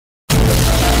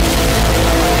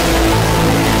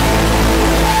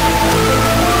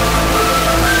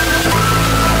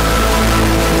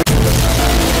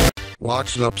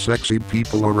What's up, sexy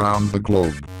people around the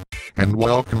globe? And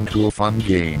welcome to a fun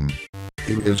game.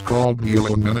 It is called the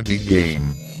Illuminati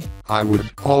Game. I would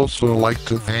also like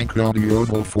to thank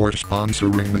Audible for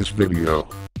sponsoring this video.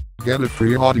 Get a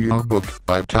free audiobook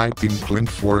by typing Clint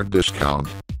for a discount.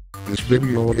 This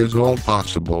video is all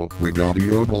possible with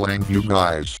Audible and you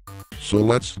guys. So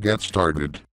let's get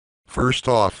started. First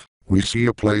off, we see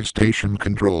a PlayStation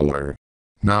controller.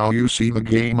 Now you see the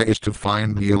game is to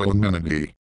find the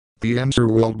Illuminati. The answer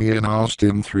will be announced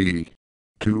in 3,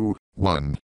 2,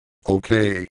 1.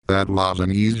 Okay, that was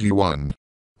an easy one.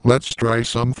 Let's try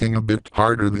something a bit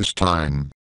harder this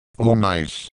time. Oh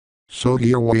nice. So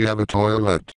here we have a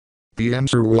toilet. The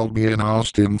answer will be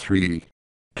announced in 3,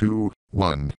 2,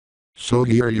 1. So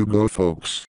here you go,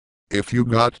 folks. If you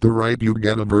got the right, you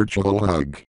get a virtual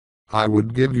hug. I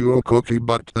would give you a cookie,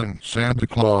 but then Santa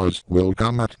Claus will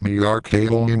come at me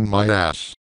RKOing my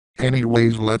ass.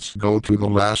 Anyways, let's go to the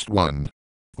last one.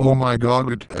 Oh my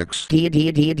god, it X. This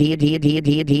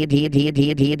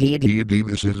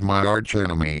is my arch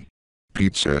enemy.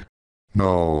 Pizza.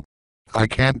 No. I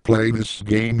can't play this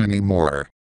game anymore.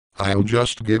 I'll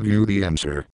just give you the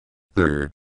answer. There.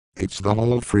 It's the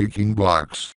whole freaking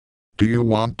box. Do you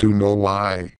want to know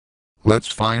why? Let's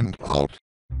find out.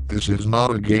 This is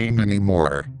not a game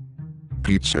anymore.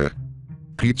 Pizza.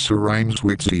 Pizza rhymes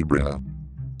with zebra.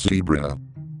 Zebra.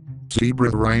 Zebra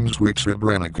rhymes with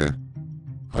Srebrenica.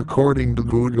 According to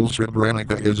Google,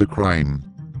 Srebrenica is a crime.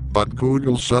 But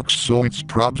Google sucks, so it's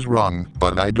probs wrong,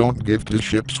 but I don't give two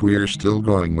ships, we're still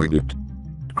going with it.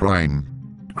 Crime.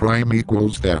 Crime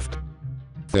equals theft.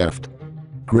 Theft.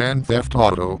 Grand Theft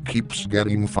Auto keeps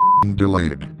getting f***ing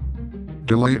delayed.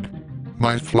 Delayed?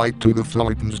 My flight to the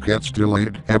Philippines gets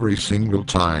delayed every single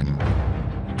time.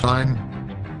 Time?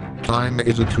 Time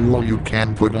is a tool you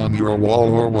can put on your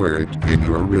wall or wear it in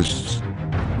your wrists.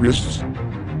 Wrists?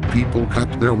 People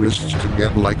cut their wrists to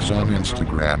get likes on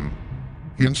Instagram.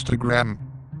 Instagram?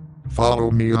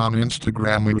 Follow me on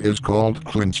Instagram, it is called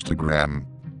Clinstagram.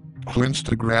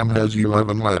 Clinstagram has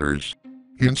 11 letters.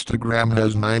 Instagram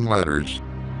has 9 letters.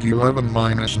 11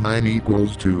 minus 9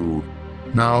 equals 2.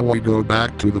 Now we go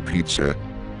back to the pizza.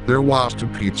 There was 2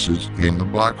 pizzas in the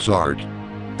box art.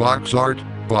 Box art,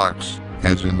 box,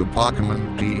 as in the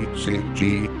Pokemon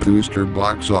TCG booster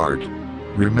box art.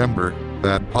 Remember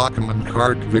that Pokemon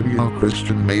card video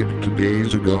Christian made 2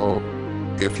 days ago?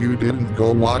 If you didn't,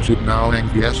 go watch it now,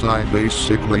 and yes, I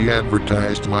basically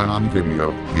advertised my own video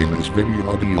in this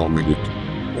video, deal with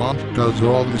it. What does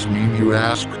all this mean, you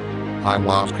ask? I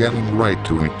was getting right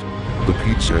to it. The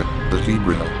pizza, the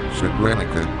zebra,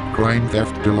 Srebrenica, crime,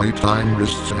 theft, delay, time,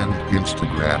 wrists, and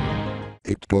Instagram.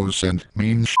 It doesn't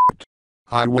mean shit.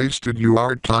 I wasted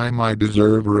your time, I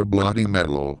deserve a bloody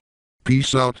medal.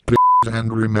 Peace out, bitches,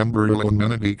 and remember,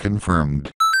 Illuminati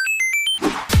confirmed.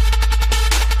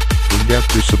 Forget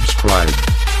to subscribe.